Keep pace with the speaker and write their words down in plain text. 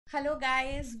Hello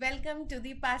guys, welcome to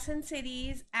the Parson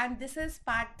series, and this is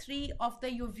part 3 of the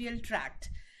Uveal tract.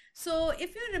 So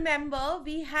if you remember,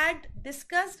 we had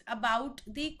discussed about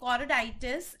the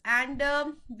choroiditis, and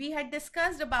we had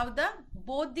discussed about the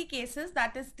both the cases,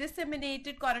 that is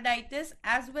disseminated choroiditis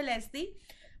as well as the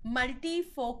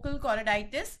multifocal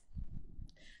choroiditis.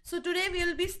 So today we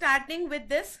will be starting with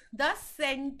this, the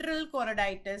central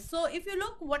choroiditis. So if you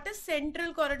look, what is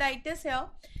central choroiditis here?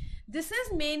 This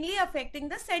is mainly affecting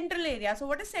the central area. So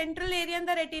what is central area in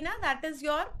the retina? That is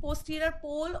your posterior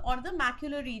pole or the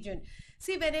macular region.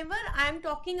 See, whenever I am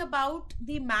talking about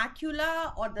the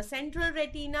macula or the central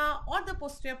retina or the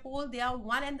posterior pole, they are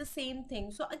one and the same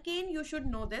thing. So again, you should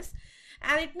know this.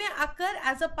 And it may occur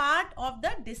as a part of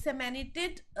the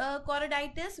disseminated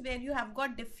choroiditis, where you have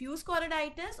got diffuse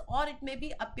choroiditis, or it may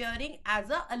be appearing as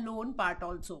a alone part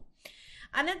also.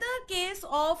 Another case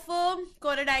of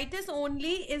choroiditis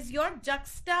only is your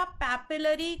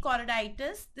juxtapapillary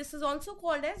choroiditis. This is also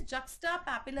called as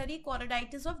juxtapapillary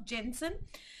choroiditis of Jensen.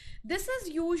 This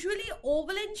is usually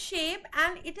oval in shape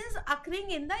and it is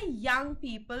occurring in the young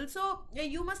people. So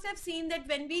you must have seen that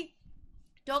when we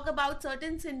talk about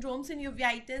certain syndromes in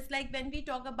uveitis, like when we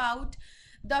talk about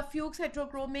the Fuchs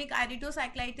heterochromic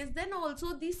iridocyclitis, then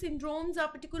also these syndromes are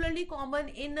particularly common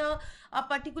in a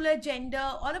particular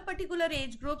gender or a particular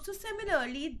age group. So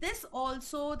similarly, this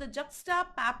also, the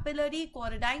juxtapapillary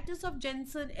choroiditis of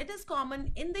Jensen, it is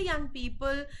common in the young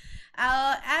people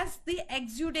as the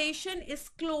exudation is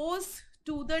close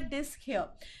to the disc here.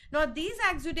 Now these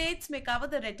exudates may cover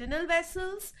the retinal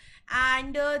vessels,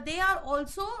 and they are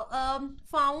also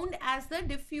found as the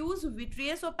diffuse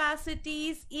vitreous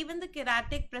opacities, even the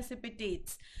keratic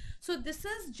precipitates. So this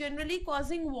is generally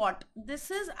causing what?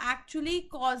 This is actually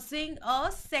causing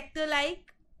a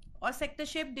sector-like or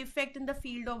sector-shaped defect in the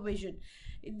field of vision.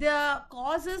 The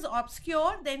cause is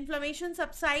obscure, the inflammation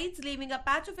subsides, leaving a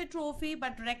patch of atrophy,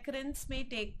 but recurrence may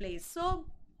take place. So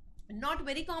not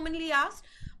very commonly asked,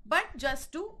 but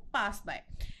just to pass by.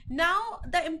 Now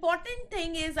the important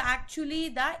thing is actually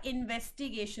the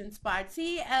investigations part.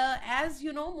 See, as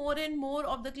you know, more and more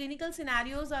of the clinical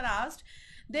scenarios are asked,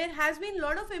 there has been a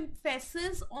lot of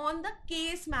emphasis on the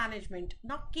case management.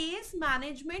 Now case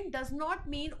management does not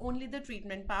mean only the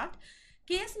treatment part.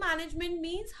 Case management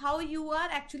means how you are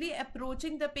actually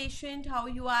approaching the patient, how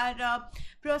you are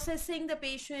processing the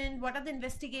patient, what are the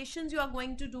investigations you are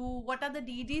going to do, what are the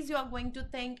DDs you are going to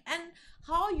think, and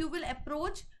how you will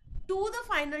approach to the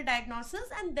final diagnosis.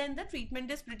 And then the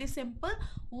treatment is pretty simple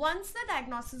once the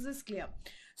diagnosis is clear.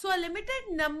 So a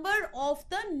limited number of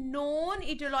the known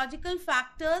etiological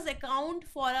factors account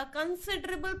for a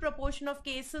considerable proportion of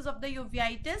cases of the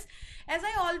uveitis. As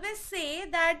I always say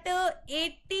that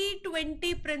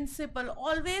 80-20 principle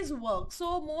always works.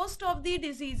 So most of the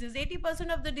diseases,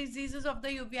 80% of the diseases of the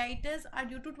uveitis are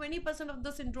due to 20% of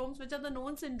the syndromes, which are the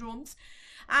known syndromes.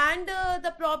 And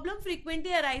the problem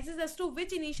frequently arises as to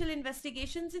which initial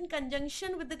investigations in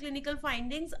conjunction with the clinical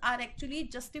findings are actually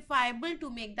justifiable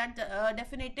to make that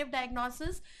definitive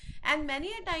diagnosis. And many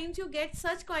a times you get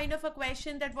such kind of a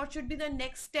question that what should be the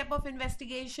next step of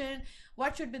investigation,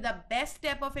 what should be the best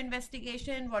step of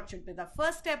investigation, what should be the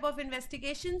first step of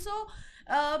investigation. So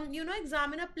you know,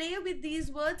 examiner play with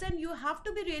these words, and you have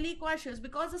to be really cautious,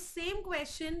 because the same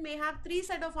question may have 3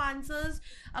 set of answers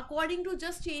according to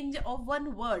just change of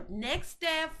one word: next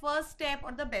step, first step,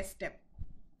 or the best step.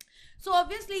 So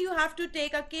obviously you have to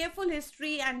take a careful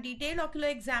history and detailed ocular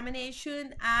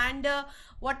examination. And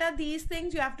what are these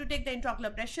things? You have to take the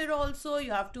intraocular pressure also.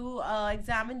 You have to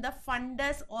examine the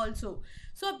fundus also.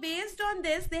 So based on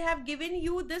this, they have given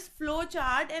you this flow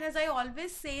chart. And as I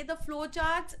always say, the flow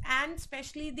charts and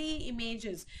especially the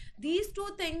images, these two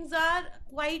things are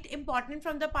quite important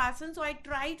from the Parson. So I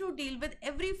try to deal with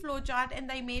every flow chart and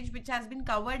the image which has been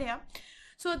covered here.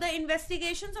 So the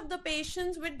investigations of the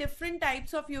patients with different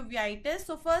types of uveitis.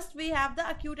 So first we have the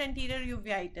acute anterior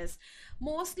uveitis.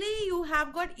 Mostly you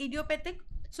have got idiopathic,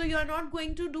 so you are not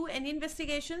going to do any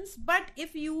investigations. But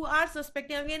if you are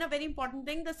suspecting, again a very important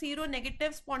thing, the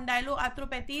seronegative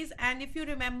spondyloarthropathies. And if you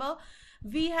remember,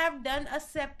 we have done a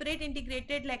separate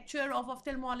integrated lecture of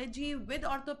ophthalmology with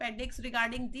orthopedics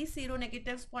regarding these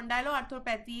seronegative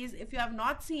spondyloarthropathies. If you have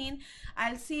not seen,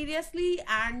 I'll seriously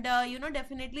and you know,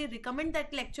 definitely recommend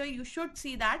that lecture. You should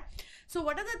see that. So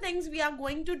what are the things we are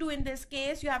going to do in this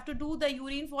case? You have to do the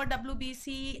urine for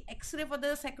WBC, X-ray for the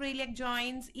sacroiliac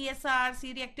joints, ESR,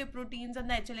 C-reactive proteins, and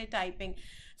the HLA typing.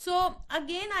 So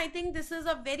again, I think this is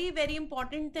a very, very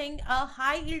important thing, a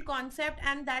high yield concept,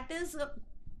 and that is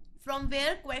from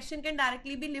where question can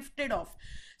directly be lifted off.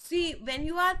 See, when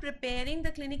you are preparing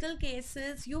the clinical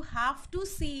cases, you have to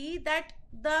see that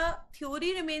the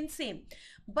theory remains same,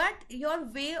 but your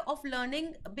way of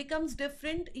learning becomes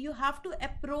different. You have to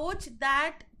approach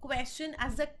that question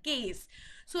as a case.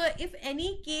 So if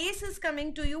any case is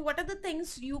coming to you, what are the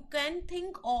things you can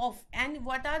think of, and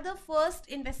what are the first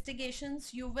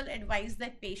investigations you will advise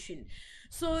that patient?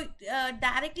 So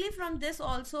directly from this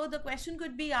also the question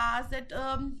could be asked that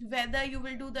whether you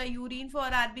will do the urine for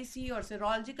RBC or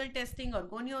serological testing or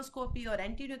gonioscopy or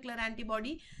antinuclear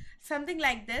antibody, something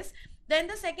like this. Then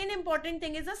the second important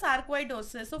thing is the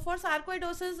sarcoidosis. So for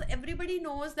sarcoidosis, everybody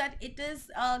knows that it is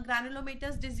a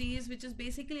granulomatous disease which is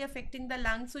basically affecting the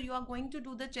lungs. So you are going to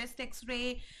do the chest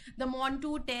x-ray, the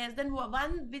MON2 test, then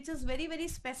one which is very, very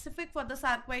specific for the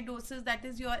sarcoidosis, that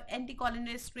is your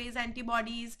anticholinesterase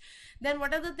antibodies. Then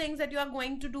what are the things that you are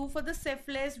going to do for the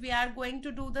syphilis? We are going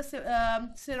to do the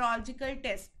serological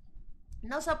test.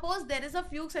 Now suppose there is a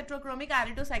fuchs heterochromic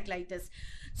iridocyclitis.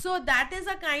 So that is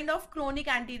a kind of chronic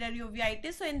anterior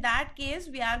uveitis. So in that case,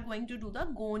 we are going to do the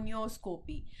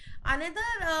gonioscopy. Another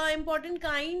important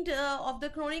kind of the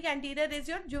chronic anterior is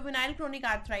your juvenile chronic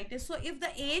arthritis. So if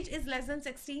the age is less than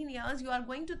 16 years, you are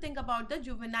going to think about the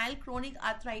juvenile chronic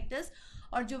arthritis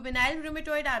or juvenile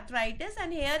rheumatoid arthritis,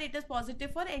 and here it is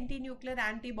positive for anti-nuclear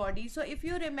antibody. So if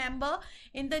you remember,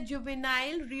 in the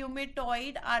juvenile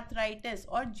rheumatoid arthritis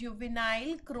or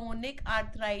juvenile chronic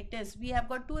arthritis, we have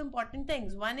got two important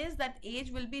things. One is that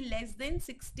age will be less than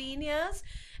 16 years,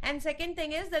 and second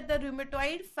thing is that the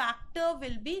rheumatoid factor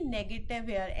will be negative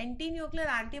here. Anti-nuclear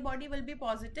antibody will be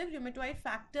positive, rheumatoid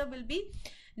factor will be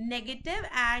negative,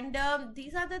 and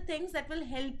these are the things that will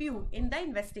help you in the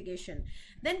investigation.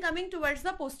 Then coming towards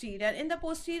the posterior, in the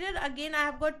posterior again I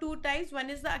have got two types. One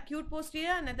is the acute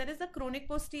posterior, another is the chronic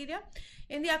posterior.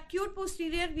 In the acute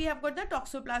posterior we have got the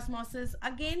toxoplasmosis.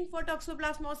 Again for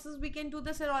toxoplasmosis we can do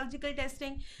the serological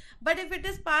testing, but if it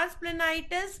is pars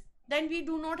planitis, then we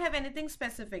do not have anything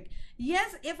specific.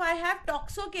 Yes, if I have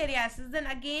toxocariasis, then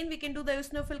again we can do the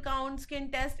eosinophil count,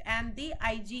 skin test, and the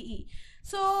IgE.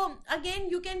 So again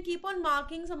you can keep on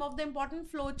marking some of the important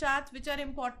flow charts which are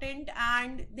important,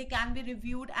 and they can be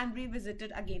reviewed and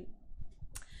revisited again.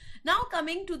 Now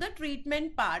coming to the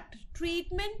treatment part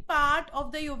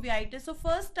of the uveitis. So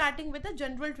first starting with the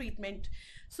general treatment.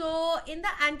 So in the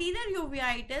anterior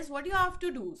uveitis, what you have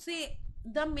to do, see,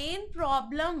 the main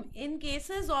problem in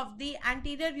cases of the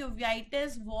anterior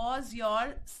uveitis was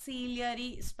your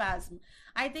ciliary spasm.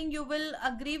 I think you will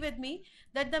agree with me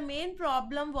that the main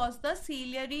problem was the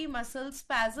ciliary muscle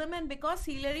spasm, and because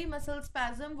ciliary muscle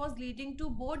spasm was leading to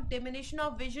both diminution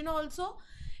of vision, also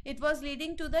it was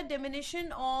leading to the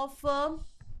diminution of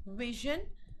vision,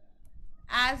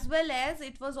 as well as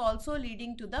it was also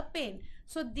leading to the pain.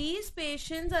 So these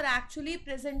patients are actually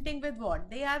presenting with what?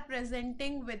 They are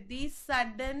presenting with the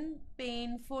sudden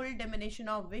painful diminution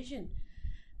of vision.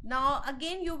 Now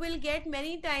again you will get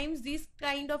many times these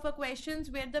kind of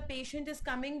questions where the patient is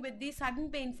coming with the sudden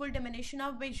painful diminution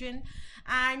of vision,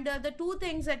 and the two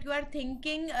things that you are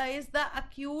thinking is the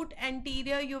acute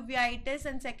anterior uveitis,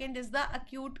 and second is the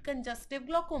acute congestive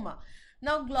glaucoma.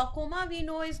 Now glaucoma we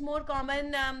know is more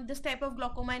common, this type of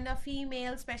glaucoma in a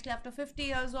female, especially after 50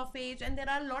 years of age, and there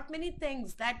are a lot many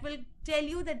things that will tell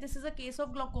you that this is a case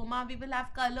of glaucoma. We will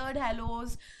have colored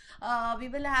halos, we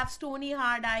will have stony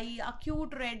hard eye,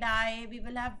 acute red eye, we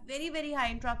will have very, very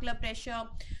high intraocular pressure.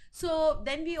 So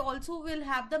then we also will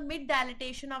have the mid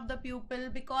dilatation of the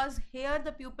pupil, because here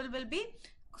the pupil will be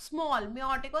small,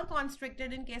 miotic or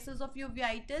constricted in cases of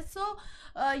uveitis. So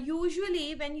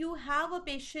usually when you have a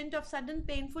patient of sudden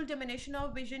painful diminution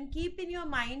of vision, keep in your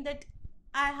mind that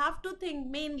I have to think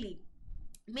mainly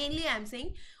I'm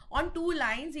saying on two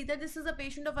lines. Either this is a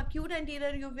patient of acute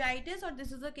anterior uveitis or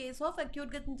this is a case of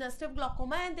acute congestive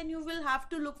glaucoma, and then you will have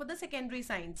to look for the secondary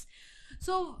signs.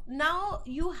 So now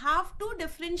you have to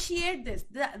differentiate this.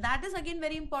 That is again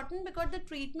very important, because the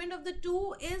treatment of the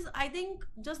two is, I think,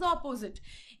 just the opposite.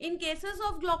 In cases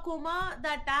of glaucoma,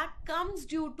 the attack comes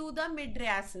due to the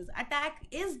mydriasis. Attack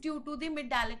is due to the mid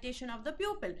dilatation of the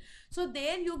pupil. So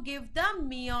there you give the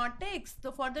miotics.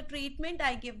 So for the treatment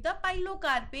I give the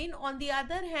pilocarpine. On the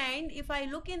other hand, if I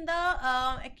look in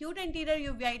the acute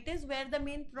anterior uveitis, where the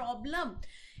main problem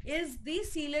is the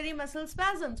ciliary muscle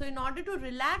spasm, so in order to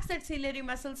relax that ciliary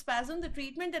muscle spasm, the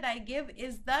treatment that I give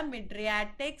is the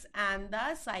mydriatics and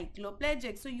the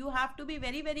cycloplegic. So you have to be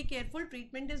very, very careful.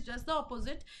 Treatment is just the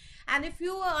opposite, And if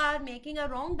you are making a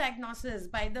wrong diagnosis,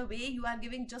 by the way, you are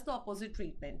giving just the opposite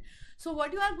treatment. So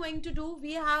what you are going to do,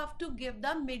 we have to give the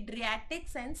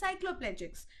mydriatics and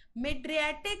cycloplegics.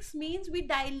 Mydriatics means we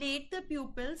dilate the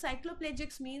pupil.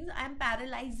 Cycloplegics means I am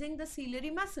paralyzing the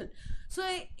ciliary muscle. So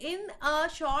in a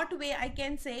short way, I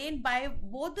can say by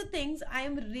both the things I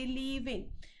am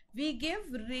relieving. We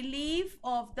give relief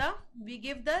to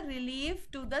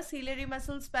the ciliary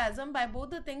muscle spasm. By both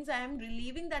the things I am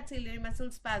relieving that ciliary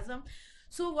muscle spasm.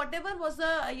 So whatever was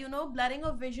the blurring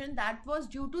of vision, that was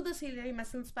due to the ciliary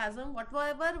muscle spasm.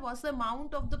 Whatever was the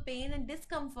amount of the pain and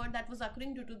discomfort that was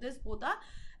occurring due to this, both are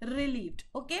relieved.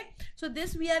 Okay, so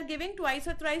this we are giving twice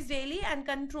or thrice daily. And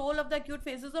control of the acute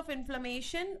phases of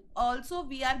inflammation, also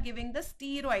we are giving the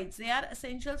steroids. They are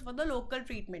essentials for the local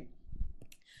treatment.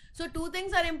 So two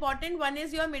things are important. One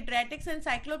is your mydriatics and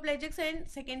cycloplegics, and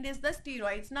second is the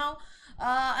steroids. Now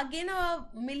again, a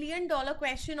 $1 million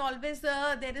question always.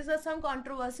 There is some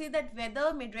controversy that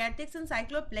whether mydriatics and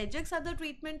cycloplegics are the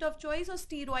treatment of choice or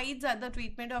steroids are the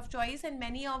treatment of choice. And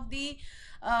many of the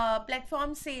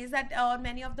platforms says that, or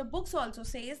many of the books also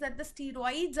says that the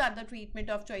steroids are the treatment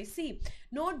of choice. See,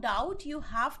 no doubt you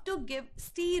have to give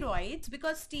steroids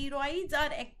because steroids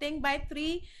are acting by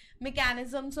three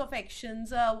mechanisms of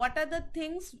actions. What are the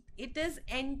things? It is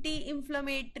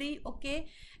anti-inflammatory, okay,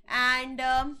 and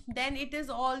then it is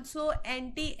also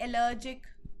anti-allergic,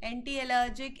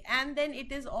 and then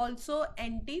it is also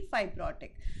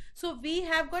anti-fibrotic. So we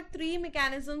have got three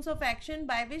mechanisms of action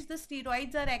by which the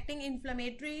steroids are acting.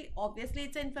 Inflammatory, obviously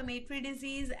it's inflammatory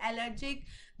disease. Allergic,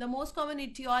 the most common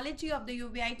etiology of the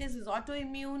uveitis is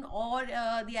autoimmune or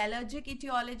the allergic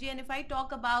etiology. And if I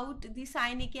talk about the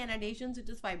cyanic annotations, it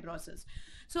is fibrosis.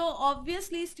 So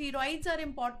obviously steroids are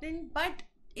important, but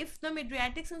if the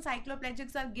mydriatics and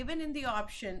cycloplegics are given in the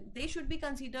option, they should be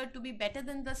considered to be better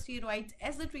than the steroids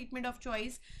as the treatment of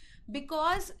choice,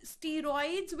 because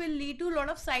steroids will lead to a lot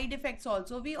of side effects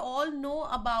also. We all know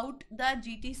about the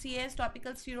GTCS.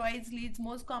 Topical steroids leads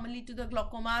most commonly to the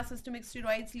glaucoma. Systemic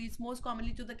steroids leads most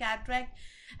commonly to the cataract.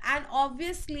 And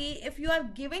obviously if you are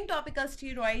giving topical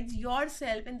steroids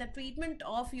yourself in the treatment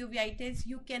of uveitis,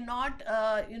 you cannot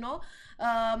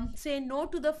say no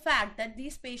to the fact that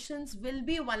these patients will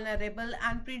be vulnerable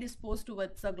and predisposed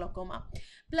towards the glaucoma.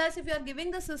 Plus, if you are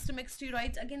giving the systemic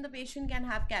steroids, again the patient can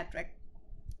have cataract.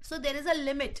 So there is a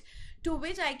limit to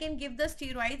which I can give the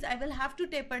steroids. I will have to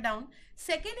taper down.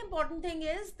 Second important thing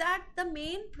is that the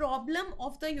main problem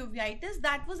of the uveitis,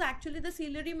 that was actually the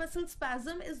ciliary muscle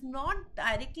spasm, is not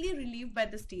directly relieved by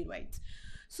the steroids.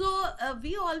 So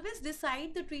we always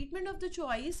decide the treatment of the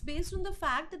choice based on the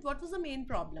fact that what was the main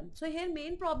problem. So here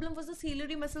main problem was the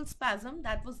ciliary muscle spasm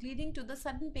that was leading to the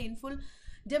sudden painful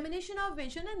diminution of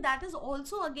vision, and that is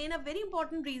also again a very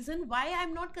important reason why I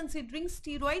am not considering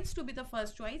steroids to be the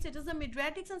first choice. It is the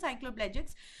mydriatics and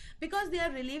cycloplegics, because they are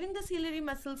relieving the ciliary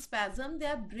muscle spasm, they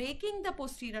are breaking the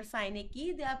posterior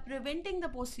synecdoche, they are preventing the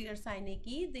posterior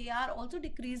synecdoche, they are also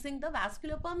decreasing the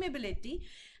vascular permeability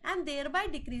and thereby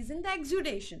decreasing the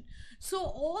exudation. So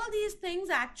all these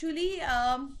things actually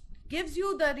gives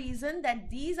you the reason that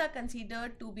these are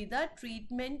considered to be the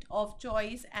treatment of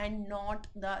choice and not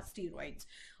the steroids.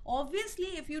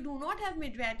 Obviously, if you do not have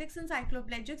mydriatics and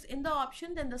cycloplegics in the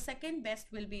option, then the second best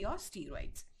will be your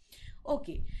steroids.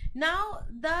 Okay, now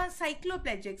the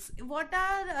cycloplegics, what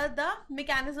are the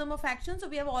mechanism of action? So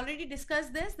we have already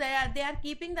discussed this. They are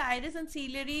keeping the iris and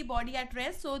ciliary body at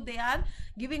rest. So they are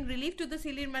giving relief to the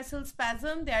ciliary muscle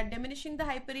spasm, they are diminishing the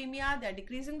hyperemia, they are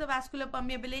decreasing the vascular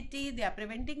permeability, they are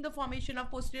preventing the formation of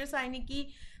posterior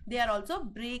synecdoche, they are also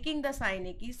breaking the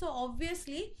synecdoche. So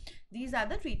obviously these are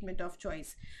the treatment of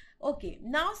choice. Okay,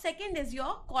 now second is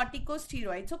your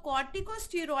corticosteroids. So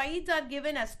corticosteroids are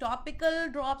given as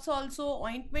topical drops also,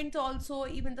 ointments also,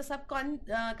 even the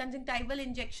subconjunctival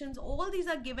injections. All these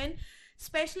are given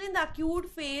especially in the acute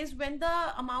phase when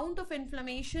the amount of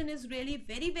inflammation is really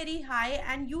very high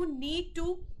and you need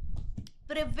to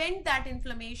prevent that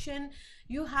inflammation.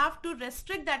 You have to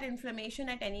restrict that inflammation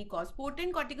at any cost.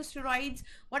 Potent corticosteroids,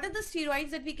 what are the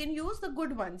steroids that we can use? The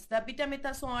good ones, the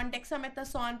betamethasone,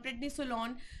 dexamethasone,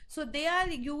 prednisolone. So they are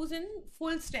used in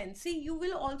full strength. See, you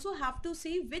will also have to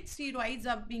see which steroids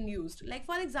are being used. Like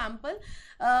for example,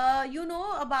 you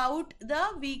know about the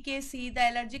VKC,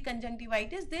 the allergic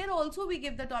conjunctivitis. There also we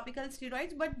give the topical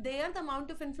steroids, but there the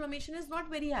amount of inflammation is not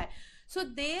very high. So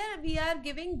there we are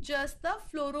giving just the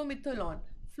fluorometholone.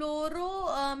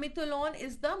 Fluorometholone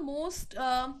is the most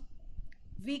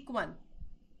weak one.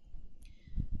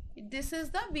 This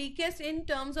is the weakest in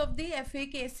terms of the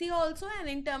efficacy also and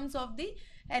in terms of the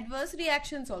adverse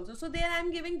reactions also. So there I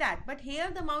am giving that, but here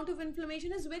the amount of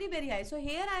inflammation is very very high. So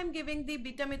here I am giving the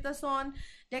betamethasone,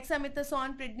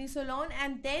 dexamethasone, prednisolone,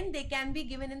 and then they can be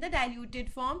given in the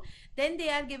diluted form. Then they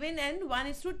are given in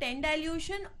 1:10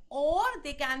 dilution, or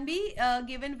they can be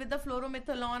given with the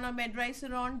fluorometholone or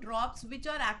medroxyzone drops, which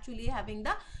are actually having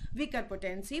the weaker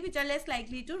potency, which are less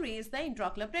likely to raise the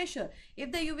intraocular pressure.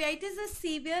 If the uveitis is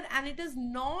severe and it is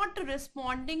not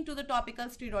responding to the topical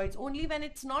steroids, only when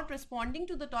it's not responding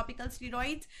to the topical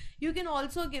steroids, you can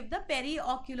also give the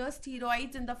periocular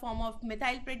steroids in the form of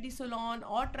methylprednisolone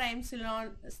or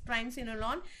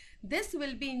triamcinolone. This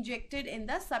will be injected in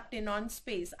the subtenon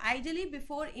space. Ideally,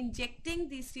 before injecting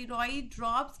the steroid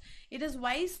drops, it is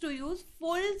wise to use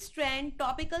full strength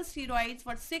topical steroids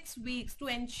for 6 weeks to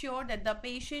ensure that the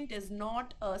patient is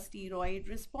not a steroid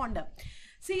responder.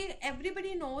 See,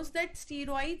 everybody knows that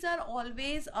steroids are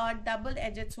always a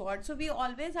double-edged sword. So we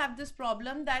always have this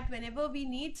problem that whenever we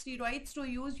need steroids to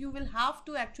use, you will have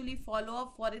to actually follow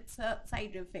up for its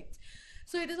side effects.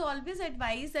 So it is always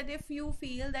advised that if you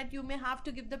feel that you may have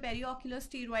to give the periocular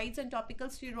steroids and topical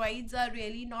steroids are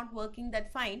really not working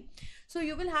that fine, so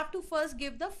you will have to first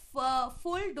give the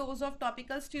full dose of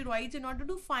topical steroids in order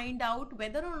to find out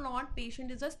whether or not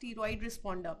patient is a steroid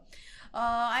responder.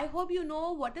 I hope you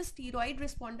know what is steroid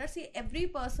responder. See, every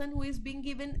person who is being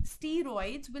given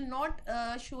steroids will not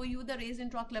show you the raised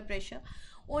intraocular pressure.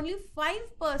 Only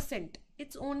 5%,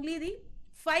 it's only the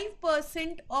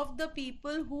 5% of the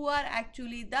people who are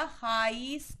actually the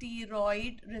high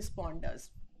steroid responders.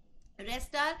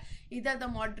 Rest are either the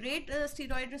moderate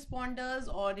steroid responders,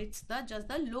 or it's just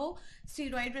the low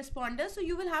steroid responders. So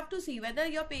you will have to see whether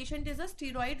your patient is a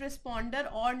steroid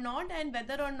responder or not, and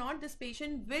whether or not this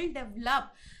patient will develop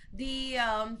the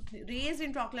raised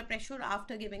intraocular pressure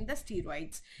after giving the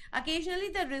steroids. Occasionally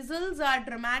the results are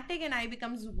dramatic and eye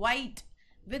becomes white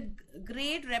with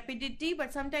great rapidity,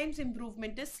 but sometimes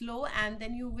improvement is slow, and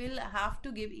then you will have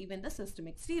to give even the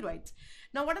systemic steroids.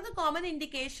 Now, what are the common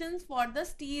indications for the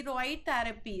steroid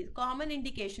therapy? Common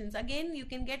indications, again you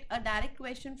can get a direct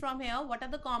question from here. What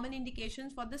are the common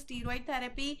indications for the steroid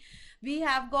therapy? We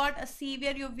have got a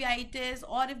severe uveitis,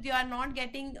 or if they are not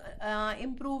getting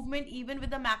improvement even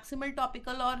with the maximal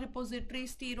topical or repository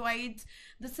steroids,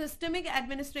 the systemic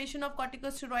administration of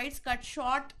corticosteroids cut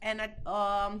short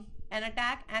an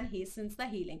attack and hastens the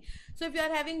healing. So if you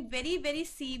are having very very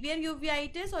severe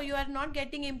uveitis, or you are not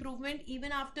getting improvement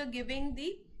even after giving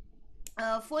the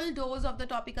full dose of the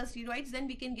topical steroids, then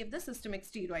we can give the systemic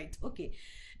steroids. Okay,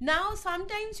 now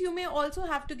sometimes you may also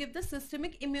have to give the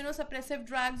systemic immunosuppressive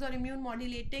drugs or immune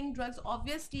modulating drugs.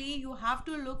 Obviously you have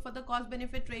to look for the cost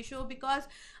benefit ratio, because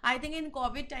I think in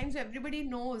COVID times everybody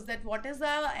knows that what is the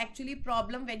actually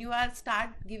problem when you are start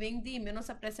giving the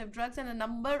immunosuppressive drugs, and a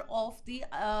number of the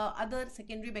other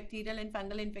secondary bacterial and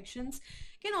fungal infections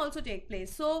can also take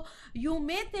place. So you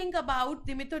may think about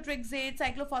the methotrexate,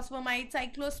 cyclophosphamide,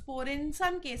 cyclosporin,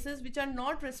 some cases which are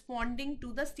not responding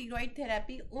to the steroid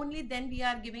therapy. Only then we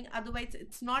are giving, otherwise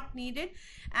it's not needed.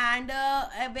 And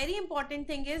a very important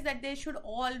thing is that they should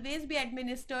always be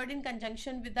administered in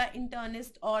conjunction with the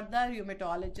internist or the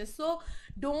rheumatologist. So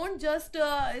don't just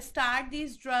start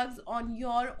these drugs on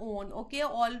your own. Okay,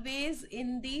 always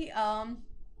in the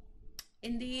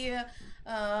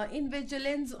in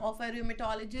vigilance of a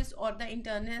rheumatologist or the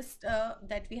internist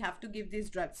that we have to give these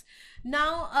drugs.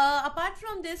 Now apart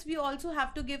from this, we also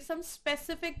have to give some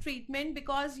specific treatment,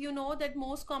 because you know that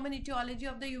most common etiology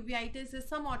of the uveitis is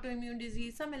some autoimmune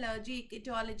disease, some allergic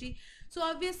etiology. So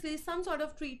obviously some sort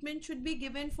of treatment should be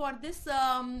given for this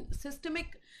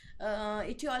systemic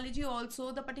etiology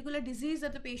also, the particular disease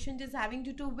that the patient is having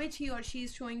due to which he or she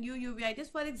is showing you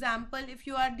uveitis. For example, if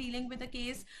you are dealing with a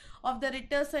case of the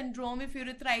Ritter syndrome, if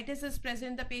urethritis is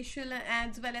present, the patient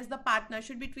as well as the partner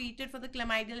should be treated for the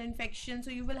chlamydial infection. So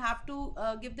you will have to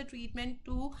give the treatment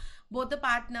to both the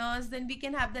partners. Then we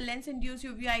can have the lens induced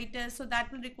uveitis, so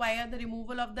that will require the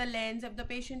removal of the lens. If the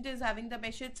patient is having the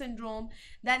Behçet syndrome,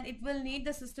 then it will need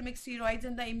the systemic steroids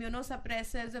and the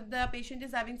immunosuppressors. If the patient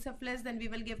is having syphilis, then we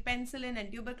will give penicillin,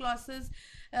 and tuberculosis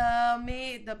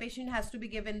the patient has to be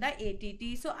given the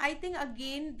ATT. So I think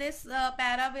again this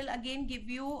para will again give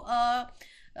you a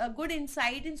good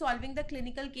insight in solving the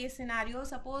clinical case scenario.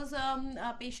 Suppose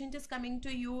a patient is coming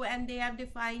to you and they have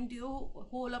defined you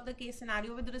whole of the case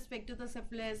scenario with respect to the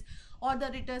syphilis, or the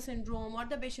Ritter syndrome or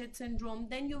the Behçet syndrome,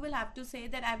 then you will have to say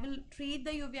that I will treat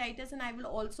the uveitis and I will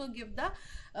also give the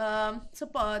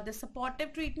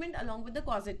supportive treatment along with the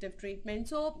causative treatment.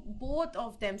 So both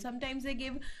of them, sometimes they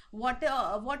give what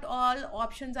all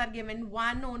options are given,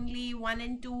 one only, 1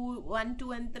 and 2, 1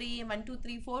 2 and 3, 1 2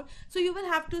 3 4. So you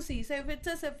will have to see. So if it's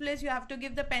a syphilis, you have to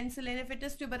give the penicillin. If it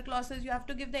is tuberculosis, you have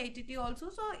to give the ATT also.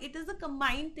 So it is a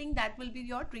combined thing that will be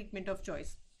your treatment of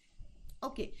choice.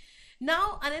 Okay.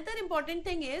 Now another important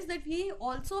thing is that we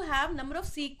also have number of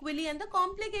sequelae and the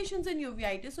complications in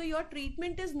uveitis. So your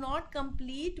treatment is not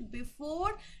complete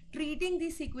before treating the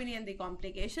sequelae and the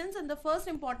complications. And the first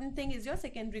important thing is your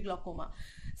secondary glaucoma.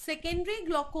 Secondary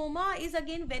glaucoma is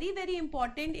again very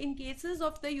important in cases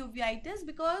of the uveitis,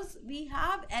 because we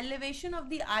have elevation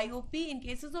of the IOP in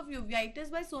cases of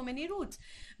uveitis by so many routes.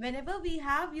 Whenever we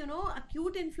have, you know,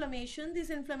 acute inflammation,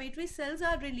 these inflammatory cells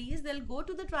are released, they'll go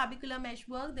to the trabecular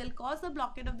meshwork, they'll cause the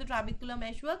blockade of the trabecular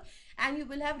meshwork, and you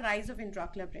will have rise of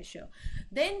intraocular pressure.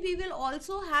 Then we will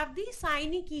also have the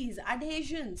synechies,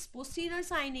 adhesions, posterior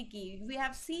synechiae. We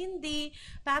have seen the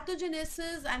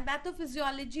pathogenesis and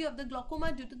pathophysiology of the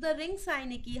glaucoma due to the ring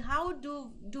synechiae. How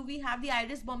do we have the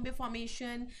iris Bombay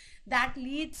formation that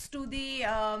leads to the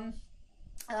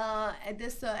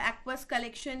this aqueous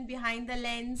collection behind the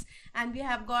lens, and we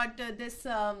have got this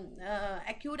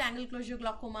acute angle closure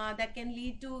glaucoma that can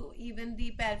lead to even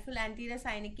the peripheral anterior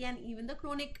synechiae and even the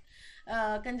chronic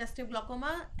congestive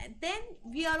glaucoma. Then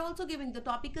we are also giving the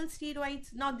topical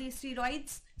steroids. Now these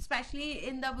steroids, especially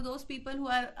in those people who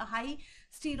are high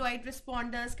steroid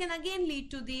responders, can again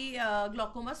lead to the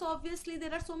glaucoma. So obviously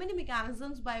there are so many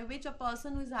mechanisms by which a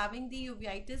person who is having the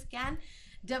uveitis can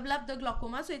develop the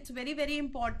glaucoma. So it's very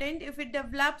important. If it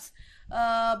develops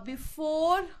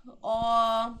before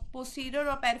or posterior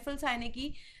or peripheral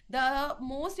synechiae, the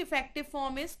most effective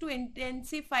form is to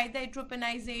intensify the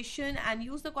atropinization and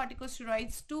use the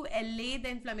corticosteroids to allay the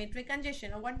inflammatory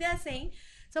congestion. Now what they are saying,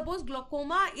 suppose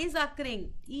glaucoma is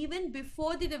occurring even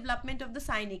before the development of the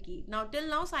synechiae. Now till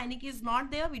now synechiae is not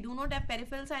there, we do not have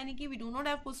peripheral synechiae, we do not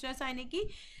have posterior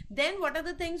synechiae. Then what are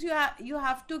the things you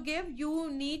have to give?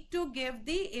 You need to give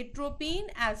the atropine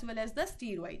as well as the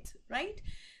steroids, right?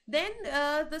 Then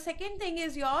the second thing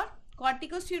is your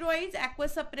corticosteroids,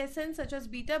 aqueous suppressants such as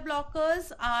beta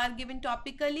blockers are given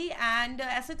topically, and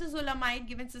acetazolamide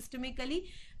given systemically,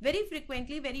 very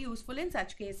frequently, very useful in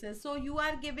such cases. So you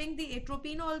are giving the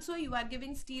atropine also, you are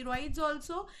giving steroids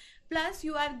also, plus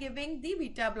you are giving the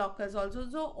beta blockers also.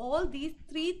 So all these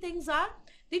three things are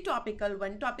the topical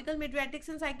one. Topical mydriatics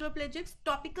and cycloplegics,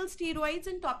 topical steroids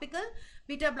and topical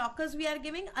beta blockers we are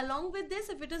giving. Along with this,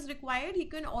 if it is required, he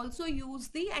can also use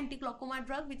the anti-glaucoma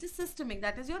drug which is systemic,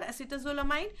 that is your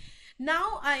acetazolamide.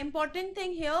 Now important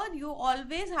thing here, you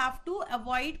always have to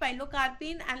avoid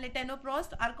pilocarpine and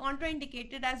latanoprost are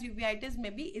contraindicated as uveitis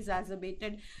may be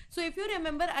exacerbated. So if you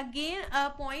remember again a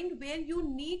point where you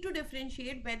need to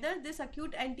differentiate whether this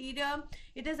acute anterior,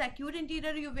 it is acute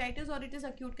anterior uveitis or it is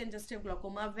acute congestive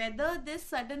glaucoma, whether this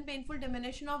sudden painful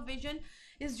diminution of vision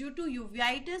is due to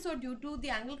uveitis or due to the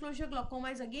angle closure glaucoma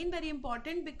is again very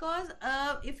important, because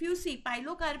if you see,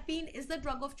 pilocarpine is the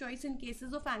drug of choice in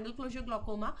cases of angle closure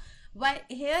glaucoma, while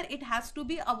here it has to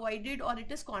be avoided or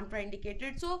it is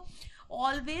contraindicated. So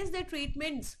always the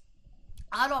treatments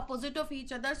are opposite of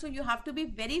each other. So you have to be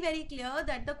very clear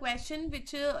that the question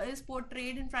which is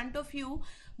portrayed in front of you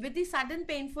with the sudden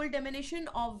painful diminution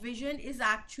of vision is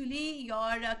actually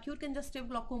your acute congestive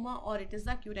glaucoma or it is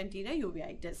the acute anterior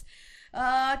uveitis.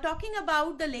 Talking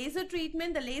about the laser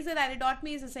treatment, the laser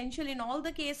iridotomy is essential in all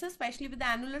the cases, especially with the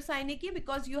annular synechiae,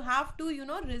 because you have to, you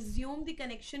know, resume the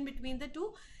connection between the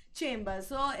two chambers.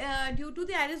 So due to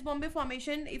the iris Bombay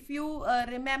formation, if you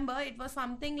remember, it was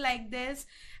something like this,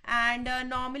 and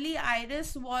normally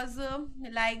iris was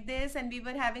like this, and we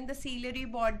were having the ciliary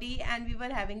body and we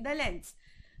were having the lens,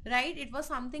 right? It was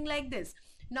something like this.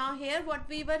 Now here what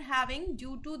we were having,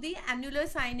 due to the annular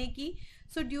synechiae,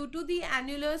 so due to the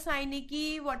annular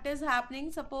synechiae, what is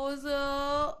happening, suppose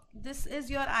this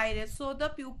is your iris, so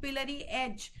the pupillary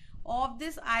edge of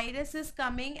this iris is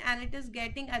coming and it is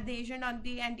getting adhesion on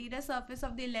the anterior surface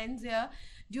of the lens here,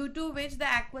 due to which the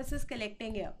aqueous is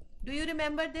collecting here. Do you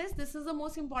remember this? This is the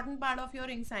most important part of your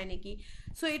ring synechiae.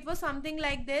 So it was something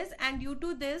like this, and due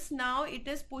to this now it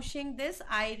is pushing this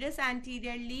iris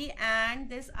anteriorly and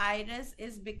this iris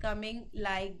is becoming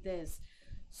like this.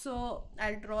 So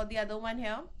I'll draw the other one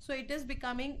here. So it is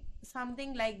becoming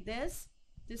something like this.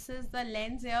 This is the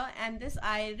lens here and this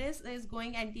iris is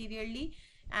going anteriorly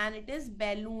and it is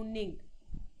ballooning,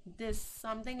 this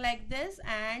something like this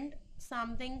and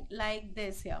something like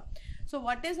this here. So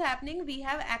what is happening? We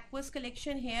have aqueous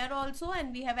collection here also,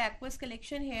 and we have aqueous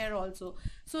collection here also.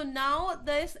 So now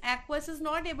this aqueous is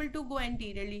not able to go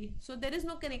anteriorly. So there is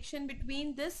no connection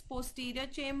between this posterior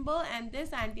chamber and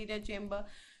this anterior chamber.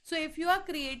 So if you are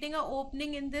creating an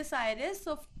opening in this iris,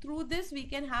 so through this we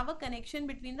can have a connection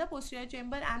between the posterior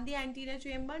chamber and the anterior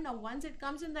chamber. Now once it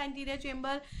comes in the anterior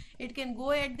chamber, it can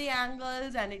go at the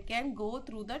angles and it can go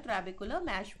through the trabecular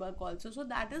meshwork also. So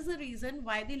that is the reason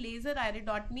why the laser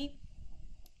iridotomy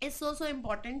is so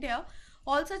important here.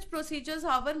 All such procedures,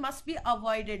 however, must be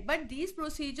avoided, but these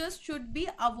procedures should be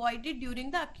avoided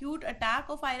during the acute attack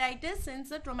of iritis, since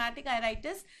the traumatic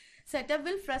iritis setup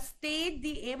will frustrate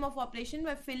the aim of operation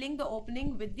by filling the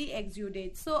opening with the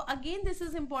exudate. So again, this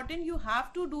is important. You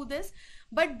have to do this,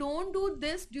 but don't do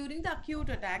this during the acute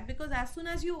attack, because as soon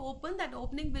as you open, that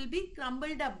opening will be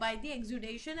crumbled up by the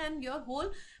exudation and your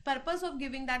whole purpose of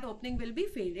giving that opening will be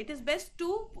failed. It is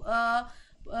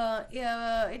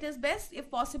best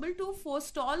if possible to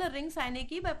forestall a ring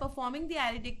synecdoche by performing the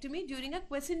iridectomy during a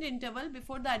quiescent interval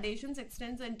before the adhesions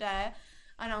extends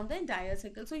around the entire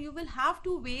circle. So you will have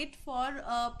to wait for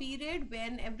a period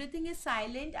when everything is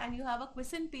silent and you have a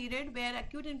quiescent period where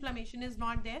acute inflammation is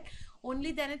not there.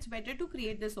 Only then it's better to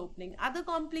create this opening. Other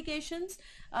complications,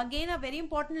 again a very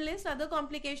important list. Other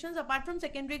complications apart from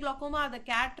secondary glaucoma are the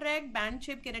cataract,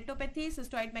 band-shaped keratopathy,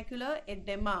 cystoid macular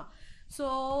edema.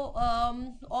 So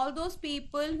all those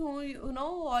people who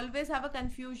always have a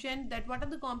confusion that what are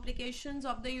the complications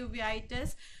of the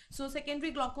uveitis. So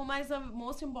secondary glaucoma is the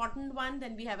most important one.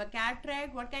 Then we have a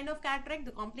cataract. What kind of cataract?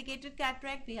 The complicated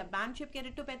cataract. We have band-shaped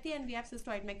keratopathy and we have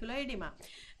cystoid macular edema.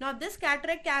 Now this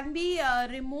cataract can be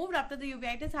removed after the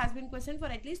uveitis has been quiescent for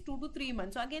at least 2 to 3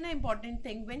 months. So again, an important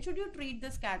thing, when should you treat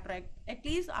this cataract? At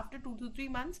least after 2 to 3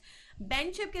 months.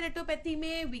 Band-shaped keratopathy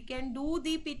mein we can do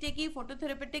the PTK,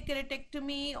 phototherapeutic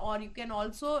keratectomy, or you can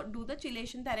also do the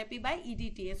chelation therapy by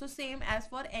EDTA. So same as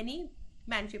for any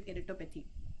band-shaped keratopathy.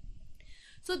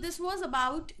 So this was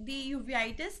about the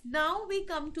uveitis. Now we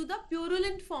come to the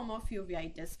purulent form of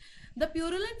uveitis. The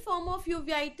purulent form of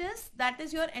uveitis, that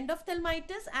is your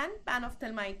endophthalmitis and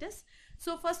panophthalmitis.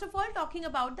 So first of all, talking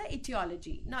about the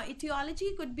etiology. Now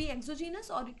etiology could be exogenous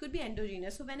or it could be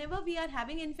endogenous. So whenever we are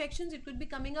having infections, it could be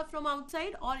coming up from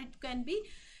outside or it can be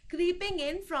creeping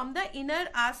in from the inner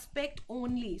aspect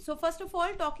only. So first of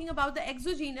all, talking about the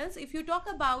exogenous, if you talk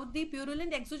about the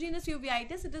purulent exogenous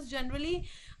uveitis, it is generally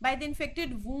by the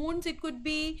infected wounds. It could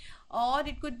be, or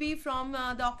it could be from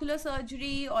the ocular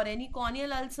surgery or any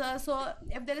corneal ulcer. So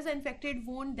if there is an infected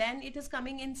wound, then it is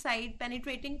coming inside.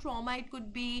 Penetrating trauma it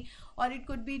could be, or it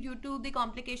could be due to the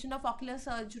complication of ocular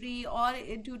surgery, or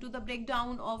due to the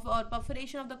breakdown of or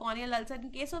perforation of the corneal ulcer. In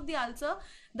case of the ulcer,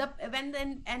 when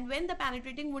the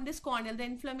penetrating wound is corneal, the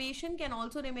inflammation can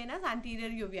also remain as anterior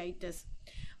uveitis.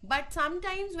 But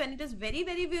sometimes when it is very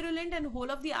virulent and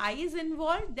whole of the eye is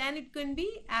involved, then it can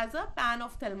be as a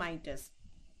panophthalmitis.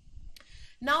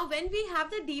 Now when we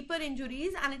have the deeper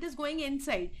injuries and it is going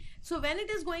inside, so when it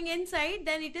is going inside,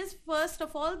 then it is first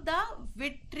of all the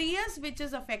vitreous which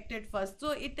is affected first.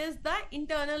 So it is the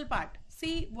internal part.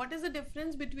 See what is the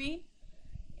difference between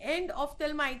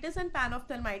endophthalmitis and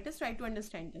panophthalmitis. Try to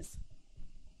understand this.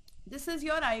 This is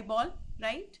your eyeball,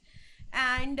 right?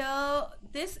 And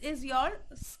this is your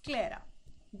sclera.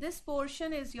 This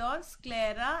portion is your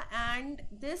sclera and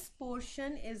this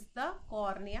portion is the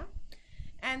cornea.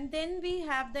 And then we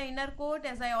have the inner coat.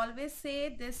 As I always say,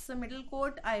 this middle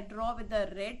coat I draw with the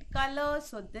red color.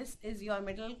 So this is your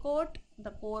middle coat,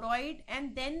 the choroid,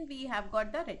 and then we have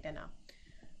got the retina.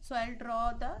 So I'll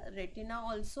draw the retina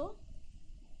also,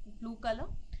 blue color.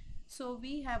 So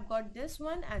we have got this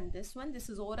one and this one. This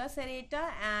is ora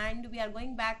serrata and we are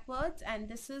going backwards, and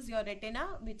this is your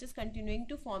retina which is continuing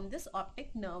to form this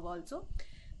optic nerve also.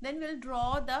 Then we'll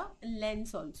draw the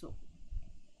lens also.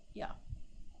 Yeah.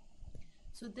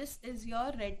 So this is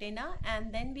your retina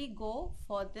and then we go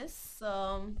for this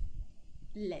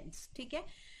lens. Okay.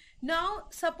 Now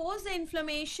suppose the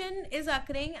inflammation is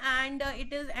occurring and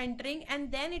it is entering,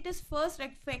 and then it is first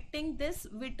affecting this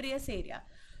vitreous area.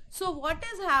 So what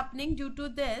is happening due to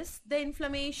this? The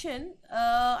inflammation,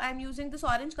 I'm using this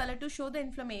orange color to show the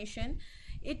inflammation.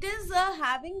 It is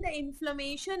having the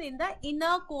inflammation in the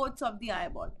inner coats of the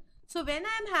eyeball. So when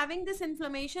I am having this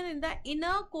inflammation in the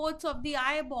inner coats of the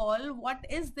eyeball, what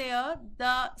is there?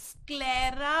 The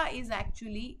sclera is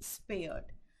actually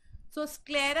spared. So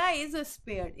sclera is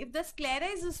spared. If the sclera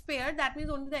is spared, that means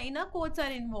only the inner coats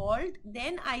are involved.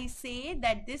 Then I say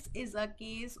that this is a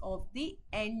case of the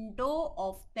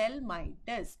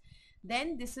endophthalmitis.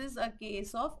 Then this is a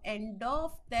case of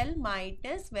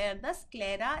endophthalmitis where the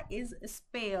sclera is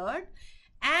spared,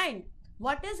 and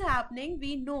what is happening?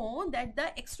 We know that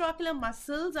the extraocular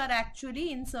muscles are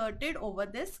actually inserted over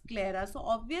this sclera. So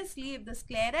obviously if the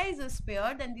sclera is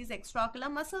spared, then these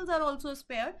extraocular muscles are also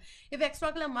spared. If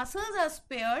extraocular muscles are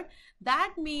spared,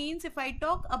 that means if I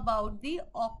talk about the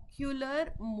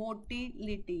ocular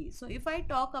motility, so if I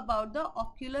talk about the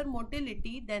ocular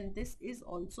motility, then this is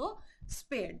also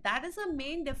spared. That is the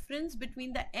main difference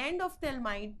between the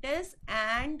endophthalmitis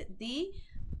and the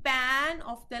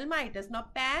panophthalmitis. Now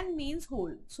pan means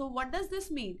whole. So what does this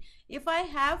mean? If I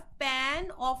have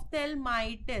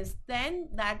panophthalmitis, then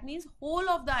that means whole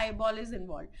of the eyeball is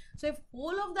involved. So if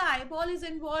whole of the eyeball is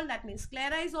involved, that means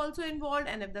sclera is also involved,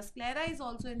 and if the sclera is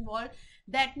also involved,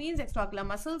 that means extraocular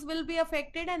muscles will be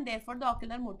affected, and therefore the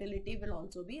ocular motility will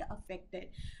also be affected.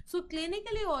 So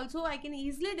clinically also I can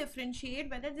easily differentiate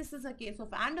whether this is a case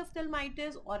of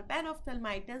endophthalmitis or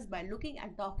panophthalmitis by looking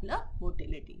at the ocular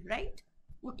motility, right?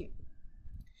 Okay.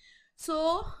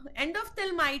 So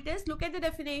endophthalmitis, look at the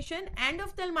definition.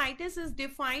 Endophthalmitis is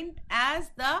defined as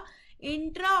the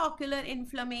intraocular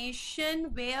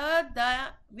inflammation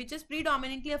which is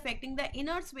predominantly affecting the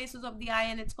inner spaces of the eye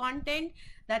and its content,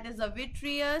 that is the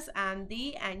vitreous and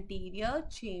the anterior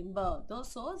chamber.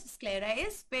 So sclera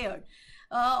is spared.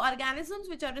 Organisms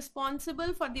which are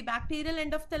responsible for the bacterial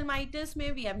endophthalmitis,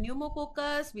 we have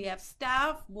pneumococcus, we have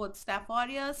staph, both Staph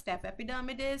aureus, Staph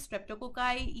epidermidis,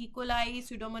 streptococci, E. coli,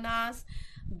 Pseudomonas,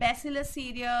 Bacillus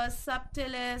cereus,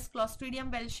 Subtilis,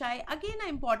 Clostridium welchi. Again an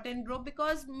important group,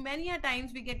 because many a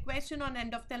times we get question on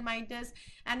endophthalmitis.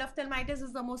 Endophthalmitis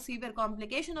is the most severe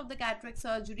complication of the cataract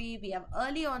surgery. We have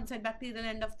early onset bacterial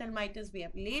endophthalmitis, we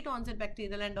have late onset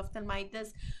bacterial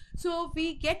endophthalmitis. So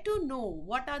we get to know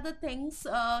what are the things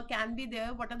can be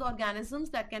there, what are the organisms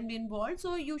that can be involved.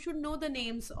 So you should know the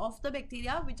names of the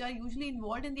bacteria which are usually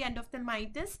involved in the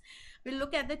endophthalmitis. We'll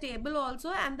look at the table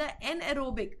also, and the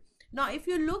anaerobic. Now, if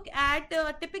you look at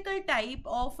a typical type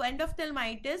of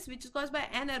endophthalmitis which is caused by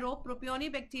anaerobe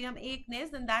Propionibacterium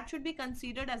acnes, then that should be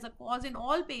considered as a cause in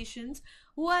all patients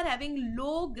who are having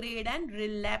low grade and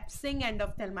relapsing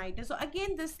endophthalmitis. So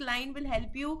again, this line will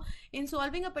help you in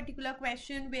solving a particular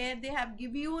question where they have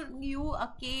given you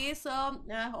a case of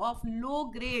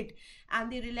low grade and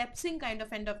the relapsing kind of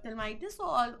endophthalmitis.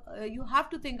 So you have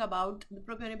to think about the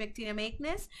Propionibacterium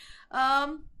acnes.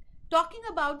 Talking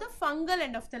about the fungal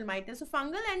endophthalmitis. So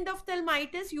fungal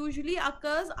endophthalmitis usually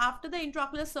occurs after the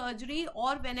intraocular surgery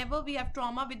or whenever we have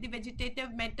trauma with the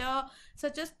vegetative matter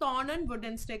such as thorn and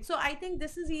wooden stick. So I think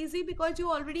this is easy because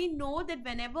you already know that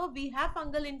whenever we have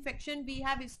fungal infection, we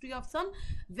have history of some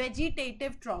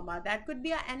vegetative trauma. That could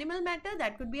be an animal matter,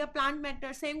 that could be a plant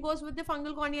matter. Same goes with the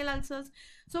fungal corneal ulcers.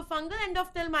 So fungal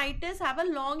endophthalmitis have a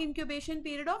long incubation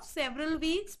period of several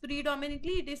weeks.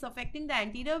 Predominantly it is affecting the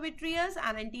anterior vitreous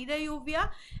and anterior uvea,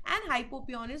 and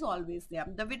hypopyon is always there.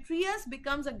 The vitreous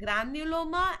becomes a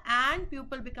granuloma and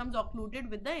pupil becomes occluded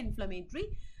with the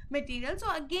inflammatory material. So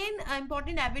again,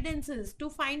 important evidences to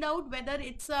find out whether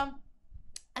it's a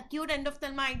acute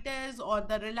endophthalmitis or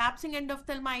the relapsing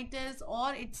endophthalmitis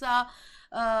or it's a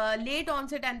late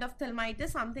onset endophthalmitis,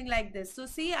 something like this. So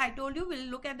see, I told you we'll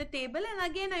look at the table, and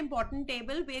again an important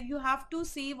table where you have to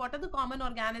see what are the common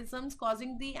organisms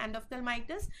causing the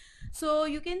endophthalmitis. So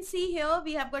you can see here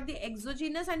we have got the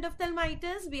exogenous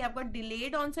endophthalmitis, we have got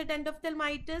delayed onset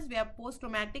endophthalmitis, we have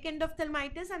post-traumatic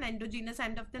endophthalmitis and endogenous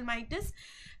endophthalmitis.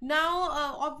 Now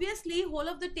obviously whole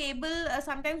of the table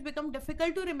sometimes become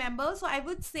difficult to remember, so I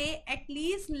would say at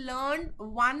least learn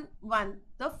one,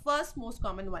 the first most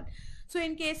common one. So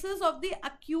in cases of the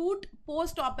acute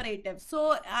post-operative,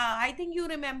 so I think you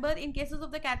remember in cases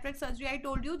of the cataract surgery, I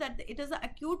told you that it is an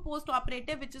acute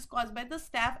post-operative which is caused by the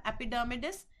Staph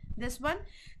epidermidis, this one.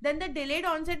 Then the delayed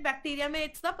onset bacteria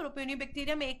it's the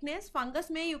Propionibacterium acnes. Fungus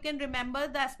you can remember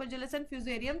the Aspergillus and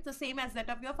Fusarium, the same as that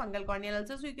of your fungal corneal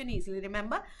ulcer, so you can easily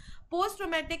remember.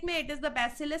 Post-traumatic it is the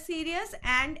Bacillus cereus,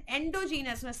 and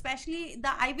endogenous, especially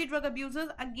the IV drug abusers,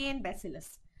 again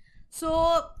Bacillus.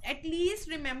 So at least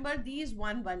remember these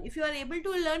one. If you are able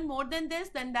to learn more than this,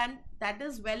 then that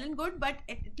is well and good, but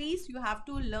at least you have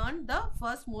to learn the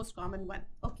first most common one.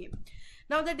 Okay.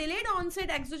 Now the delayed onset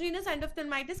exogenous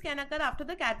endophthalmitis can occur after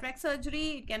the cataract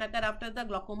surgery, it can occur after the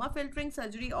glaucoma filtering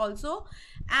surgery also,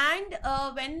 and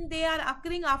when they are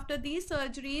occurring after these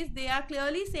surgeries, they are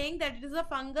clearly saying that it is a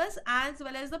fungus as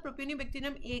well as the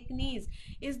Propionibacterium acnes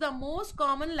is the most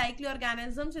common likely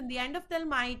organisms in the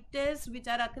endophthalmitis which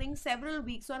are occurring several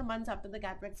weeks or months after the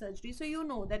cataract surgery. So you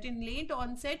know that in late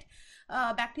onset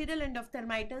bacterial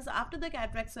endophthalmitis after the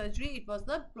cataract surgery, it was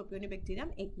the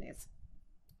Propionibacterium acnes.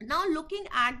 Now looking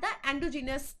at the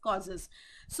endogenous causes.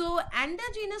 So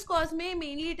endogenous cause may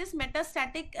mainly it is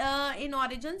metastatic in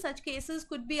origin. Such cases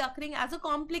could be occurring as a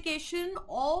complication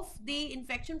of the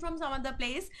infection from some other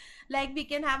place, like we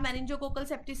can have meningococcal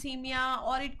septicemia,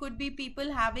 or it could be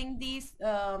people having these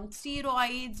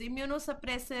steroids,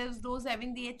 immunosuppressives, those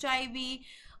having the HIV.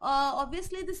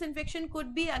 Obviously this infection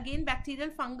could be again bacterial,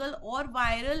 fungal or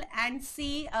viral. And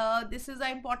see, this is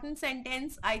an important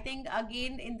sentence I think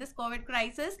again in this COVID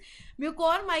crisis.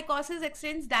 Mucormycosis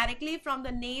extends directly from the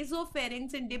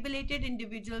nasopharynx in debilitated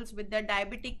individuals with the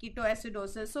diabetic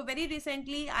ketoacidosis. So very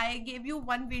recently I gave you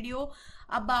one video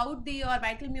about the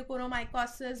orbital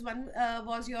mucormycosis. One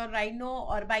was your rhino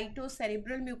orbito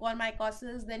cerebral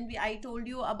mucormycosis. Then I told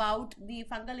you about the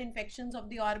fungal infections of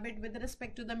the orbit with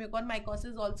respect to the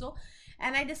mucormycosis also,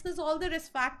 and I discussed all the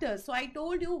risk factors. So I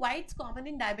told you why it's common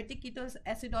in diabetic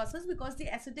ketoacidosis, because the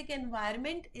acidic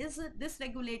environment is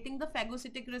dysregulating the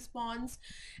phagocytic response,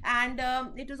 and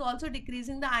it is also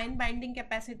decreasing the iron binding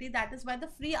capacity. That is why the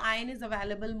free iron is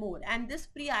available more, and this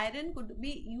free iron could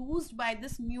be used by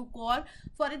this mucor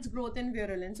for its growth and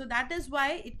virulence. So that is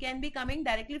why it can be coming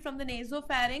directly from the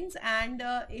nasopharynx, and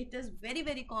it is very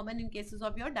very common in cases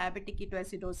of your diabetic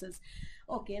ketoacidosis.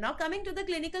 Okay, now coming to the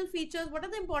clinical features, what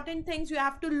are the important things you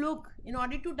have to look in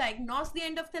order to diagnose the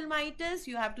endophthalmitis?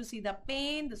 You have to see the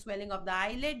pain, the swelling of the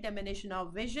eyelid, diminution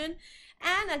of vision,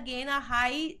 and again a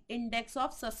high index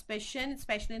of suspicion,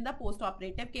 especially in the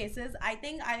post-operative cases. I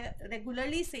think I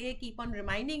regularly say, keep on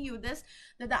reminding you this,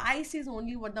 that the eye sees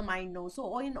only what the mind knows.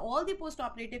 So in all the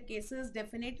post-operative cases,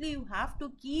 definitely you have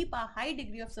to keep a high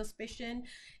degree of suspicion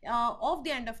of the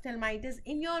endophthalmitis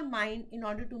in your mind in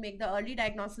order to make the early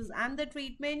diagnosis and the treatment.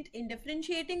 In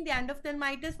differentiating the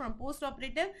endophthalmitis from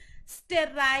post-operative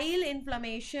sterile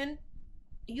inflammation,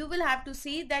 you will have to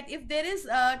see that if there is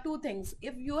two things: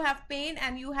 if you have pain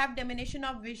and you have diminution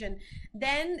of vision,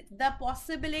 then the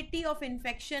possibility of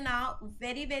infection are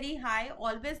very very high.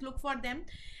 Always look for them.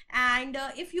 And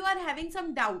if you are having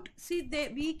some doubt, see,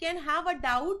 we can have a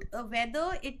doubt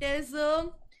whether it is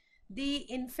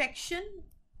the infection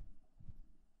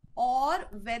or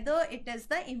whether it is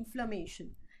the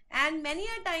inflammation. And many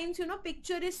a times, you know,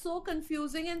 picture is so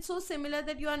confusing and so similar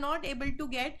that you are not able to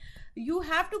get. You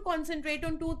have to concentrate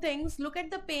on two things: look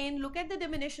at the pain, look at the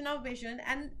diminution of vision,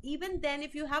 and even then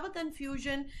if you have a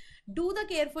confusion, do the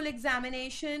careful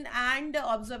examination and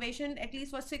observation at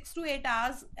least for 6 to 8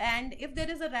 hours. And if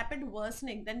there is a rapid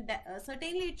worsening, then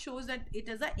certainly it shows that it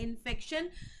is an infection.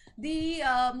 The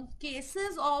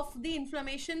cases of the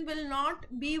inflammation will not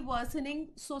be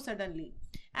worsening so suddenly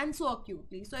and so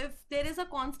acutely. So if there is a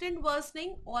constant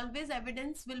worsening, always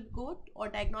evidence will go, or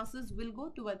diagnosis will go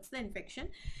towards the infection.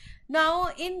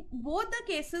 Now in both the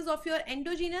cases of your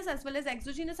endogenous as well as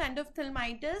exogenous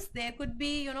endophthalmitis, there could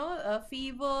be, you know,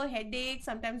 fever, headache,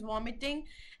 sometimes vomiting,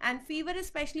 and fever is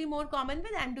especially more common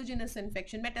with endogenous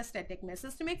infection, metastatic.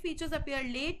 Systemic features appear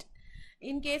late.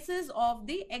 In cases of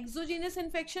the exogenous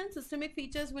infection, systemic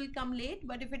features will come late,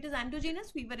 but if it is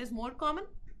endogenous, fever is more common.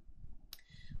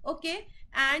 Okay,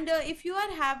 and if you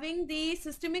are having the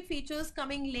systemic features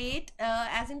coming late,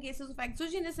 as in cases of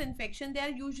exogenous infection, they are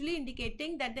usually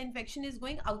indicating that the infection is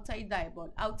going outside the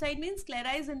eyeball. Outside means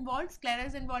sclera is involved. Sclera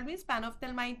is involved means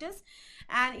panophthalmitis,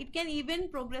 and it can even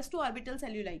progress to orbital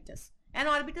cellulitis. And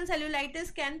orbital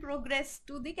cellulitis can progress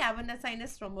to the cavernous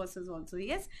sinus thrombosis also.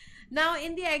 Yes. Now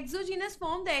in the exogenous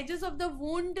form, the edges of the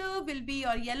wound will be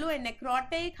or yellow and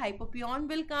necrotic. Hypopyon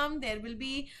will come. There will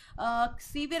be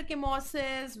severe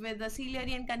chemosis with the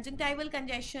ciliary and conjunctival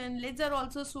congestion. Lids are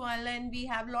also swollen. We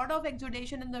have a lot of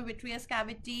exudation in the vitreous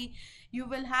cavity. You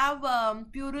will have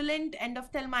purulent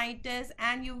endophthalmitis,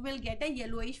 and you will get a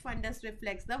yellowish fundus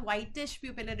reflex. The whitish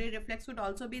pupillary reflex would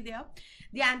also be there.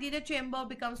 The anterior chamber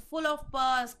becomes full of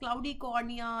pus, cloudy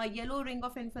cornea, yellow ring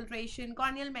of infiltration.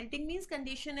 Corneal melting means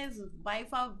condition is by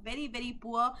far very very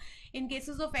poor. In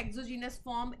cases of exogenous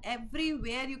form,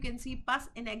 everywhere you can see pus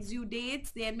and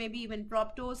exudates. There may be even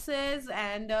proptosis,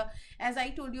 and as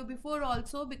I told you before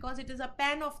also, because it is a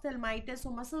panophthalmitis, so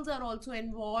muscles are also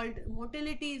involved,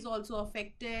 motility is also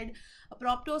affected,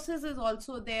 proptosis is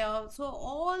also there. So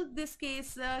all this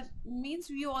case means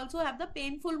we also have the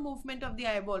painful movement of the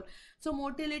eyeball. So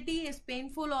motility is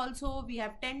painful also, also, we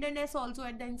have tenderness also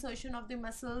at the insertion of the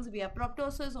muscles, we have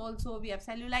proptosis also, we have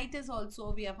cellulitis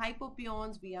also, we have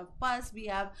hypopions, we have pus, we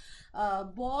have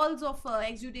balls of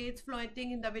exudates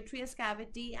floating in the vitreous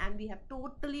cavity, and we have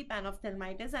totally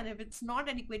panophthalmitis, and if it's not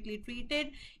adequately treated,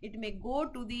 it may go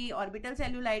to the orbital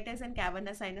cellulitis and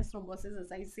cavernous sinus thrombosis,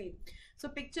 as I say. So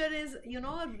picture is, you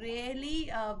know,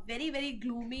 really very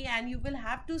gloomy, and you will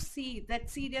have to see that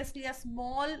seriously a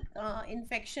small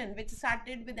infection which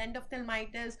started with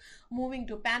endophthalmitis, moving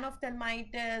to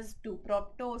panophthalmitis, to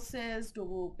proptosis,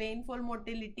 to painful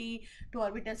motility, to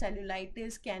orbital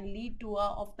cellulitis, can lead to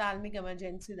a ophthalmic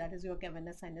emergency, that is your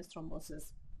cavernous sinus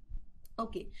thrombosis.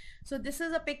 Okay, so this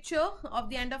is a picture of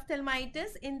the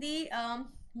endophthalmitis. In the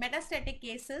metastatic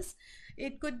cases,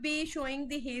 it could be showing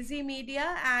the hazy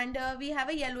media, and we have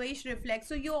a yellowish reflex.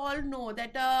 So you all know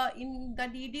that in the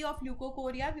DD of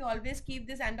leukocoria, we always keep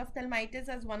this endophthalmitis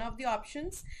as one of the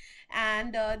options,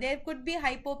 and there could be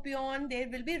hypopion, there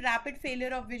will be rapid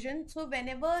failure of vision. So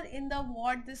whenever in the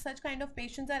ward such kind of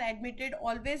patients are admitted,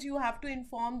 always you have to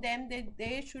inform them that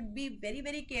they should be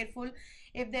very careful.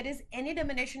 If there is any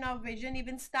diminution of vision,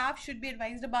 even staff should be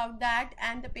advised about that,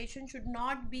 and the patient should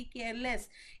not be careless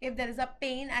if there is a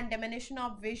pain and diminution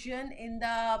of vision in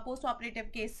the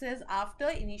post-operative cases after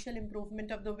initial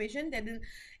improvement of the vision. Then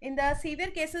in the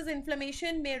severe cases,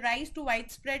 inflammation may rise to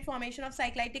widespread formation of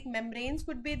cyclitic membranes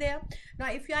could be there.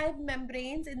 Now if you have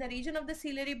membranes in the region of the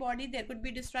ciliary body, there could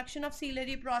be destruction of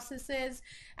ciliary processes,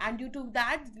 and due to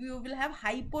that you will have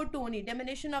hypotony,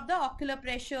 diminution of the ocular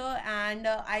pressure, and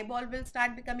eyeball will start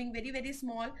becoming very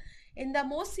small. In the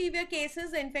most severe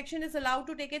cases, the infection is allowed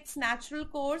to take its natural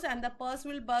course, and the pus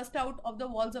will burst out of the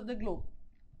walls of the globe,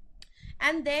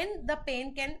 and then the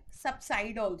pain can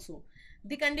subside also.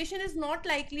 The condition is not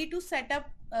likely to set up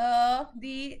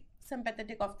the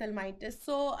sympathetic ophthalmitis.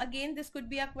 So again, this could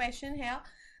be a question here,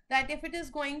 that if it is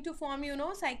going to form, you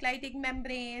know, cyclitic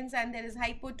membranes, and there is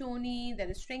hypotony, there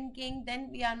is shrinking, then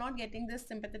we are not getting this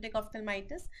sympathetic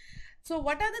ophthalmitis. So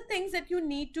what are the things that you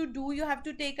need to do? You have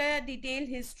to take a detailed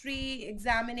history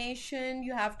examination,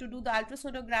 you have to do the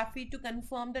ultrasonography to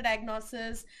confirm the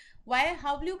diagnosis. Why?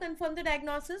 How will you confirm the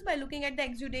diagnosis? By looking at the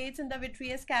exudates in the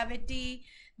vitreous cavity.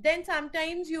 Then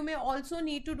sometimes you may also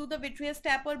need to do the vitreous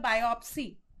tap or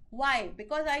biopsy. Why?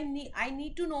 Because I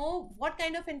need to know what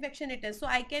kind of infection it is. So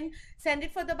I can send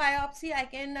it for the biopsy, I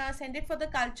can send it for the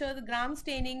culture, the gram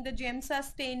staining, the GEMSA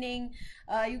staining.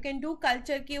 You can do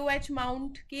culture, KOH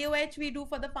mount. KOH we do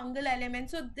for the fungal element.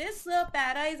 So this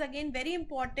para is again very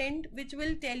important, which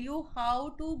will tell you how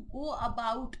to go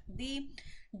about the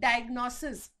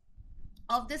diagnosis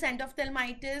of this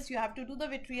endophthalmitis. You have to do the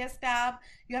vitreous tap,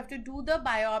 you have to do the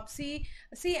biopsy.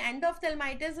 See,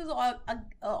 endophthalmitis is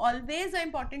always an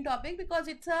important topic, because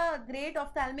it's a great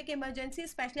ophthalmic emergency,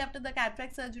 especially after the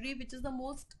cataract surgery, which is the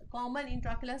most common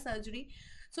intraocular surgery.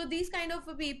 So these kind of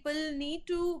people need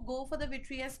to go for the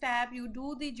vitreous tap. You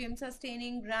do the GEMSA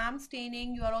staining, gram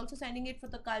staining. You are also sending it for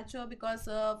the culture, because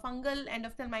fungal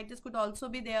endophthalmitis could also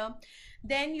be there.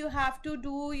 Then you have to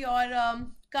do your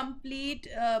complete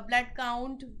blood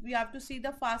count. You have to see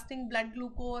the fasting blood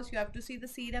glucose, you have to see the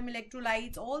serum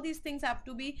electrolytes. All these things have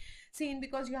to be seen,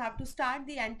 because you have to start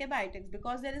the antibiotics,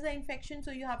 because there is an infection,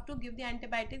 so you have to give the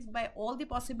antibiotics by all the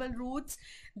possible routes.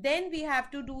 Then we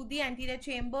have to do the anterior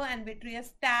chamber and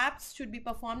vitreous taps should be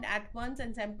performed at once,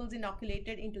 and samples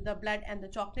inoculated into the blood and the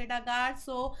chocolate agar.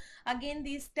 So again,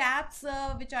 these taps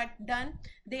which are done,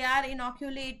 they are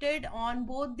inoculated on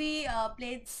both the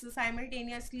plates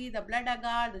simultaneously, the blood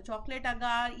agar, the chocolate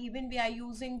agar. Even we are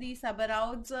using the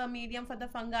Sabarow's medium for the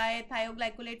fungi,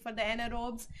 thioglycolate for the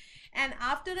anaerobes. And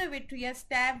after a vitreous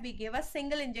tap, we give a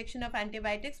single injection of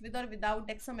antibiotics with or without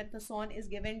dexamethasone is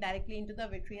given directly into the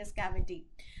vitreous cavity.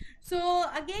 So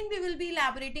again, we will be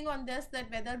elaborating on this,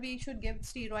 that whether we should give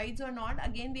steroids or not.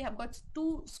 Again, we have got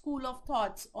two school of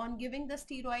thoughts on giving the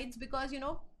steroids, because you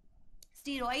know,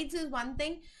 steroids is one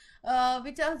thing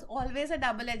which is always a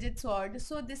double-edged sword.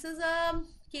 So this is a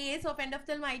case of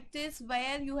endophthalmitis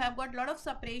where you have got a lot of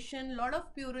suppression, lot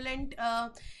of purulent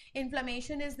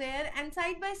inflammation is there, and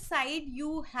side by side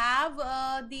you have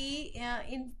the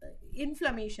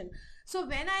inflammation. So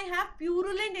when I have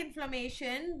purulent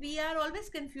inflammation, we are always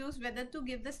confused whether to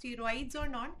give the steroids or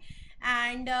not.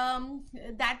 And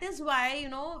that is why, you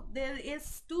know, there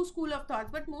is two school of thoughts,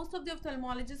 but most of the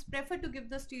ophthalmologists prefer to give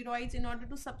the steroids in order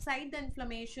to subside the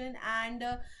inflammation, and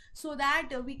so that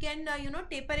we can you know,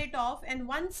 taper it off, and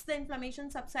once the inflammation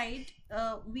subsides,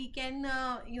 we can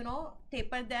you know,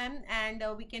 taper them, and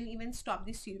we can even stop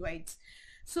the steroids.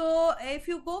 So if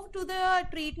you go to the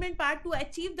treatment part, to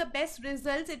achieve the best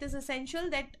results, it is essential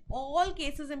that all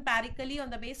cases empirically on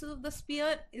the basis of the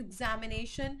spear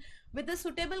examination with a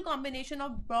suitable combination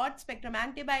of broad spectrum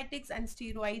antibiotics and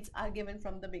steroids are given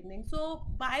from the beginning. So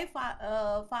by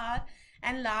far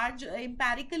and large,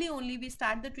 empirically only we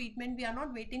start the treatment. We are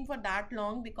not waiting for that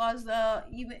long, because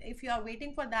even if you are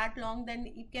waiting for that long, then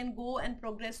it can go and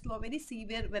progress to a very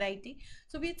severe variety.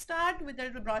 So we start with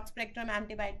the broad spectrum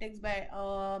antibiotics by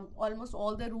almost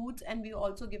all the routes, and we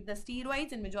also give the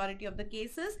steroids in majority of the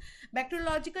cases.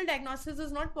 Bacteriological diagnosis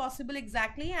is not possible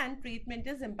exactly, and treatment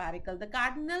is empirical. The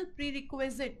cardinal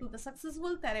prerequisite to the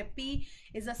successful therapy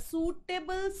is a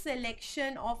suitable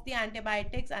selection of the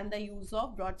antibiotics and the use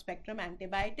of broad spectrum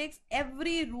antibiotics.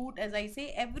 Every route, as I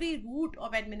say, every route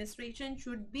of administration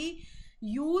should be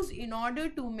used in order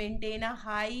to maintain a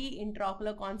high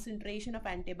intraocular concentration of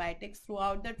antibiotics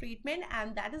throughout the treatment,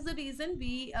 and that is the reason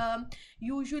we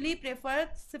usually prefer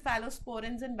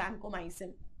cephalosporins and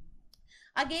vancomycin.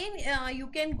 Again, you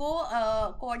can go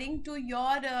according to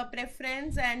your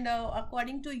preference and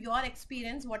according to your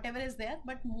experience, whatever is there,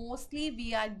 but mostly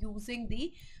we are using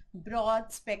the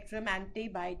broad spectrum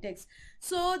antibiotics.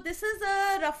 So this is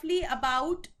roughly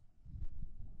about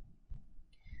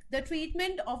the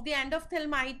treatment of the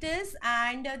endophthalmitis,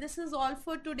 and this is all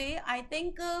for today. I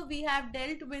think we have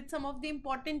dealt with some of the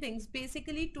important things.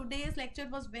 Basically today's lecture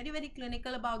was very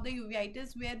clinical about the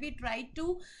uveitis, where we tried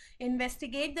to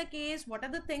investigate the case, what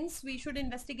are the things we should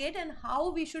investigate and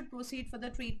how we should proceed for the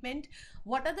treatment,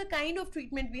 what are the kind of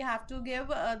treatment we have to give,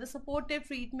 the supportive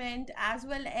treatment as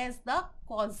well as the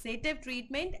causative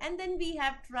treatment, and then we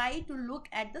have tried to look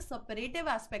at the suppurative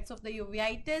aspects of the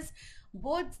uveitis,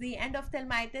 both the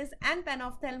endophthalmitis and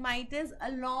panophthalmitis,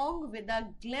 along with a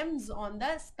glimpse on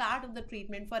the start of the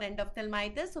treatment for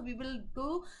endophthalmitis. So we will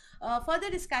do further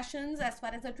discussions as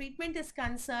far as the treatment is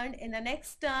concerned in the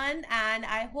next turn, and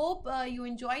I hope you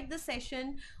enjoyed the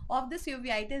session of this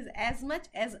uveitis as much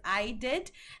as I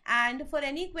did. And for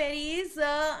any queries,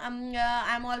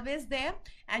 I'm always there,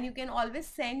 and you can always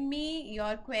send me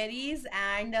your queries,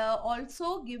 and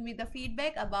also give me the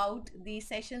feedback about the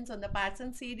sessions on the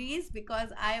Parson series,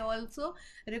 because I also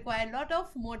require a lot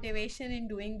of motivation in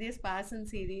doing this Parson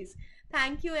series.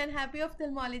 Thank you and happy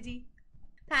ophthalmology.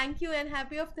 Thank you and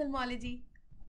happy ophthalmology.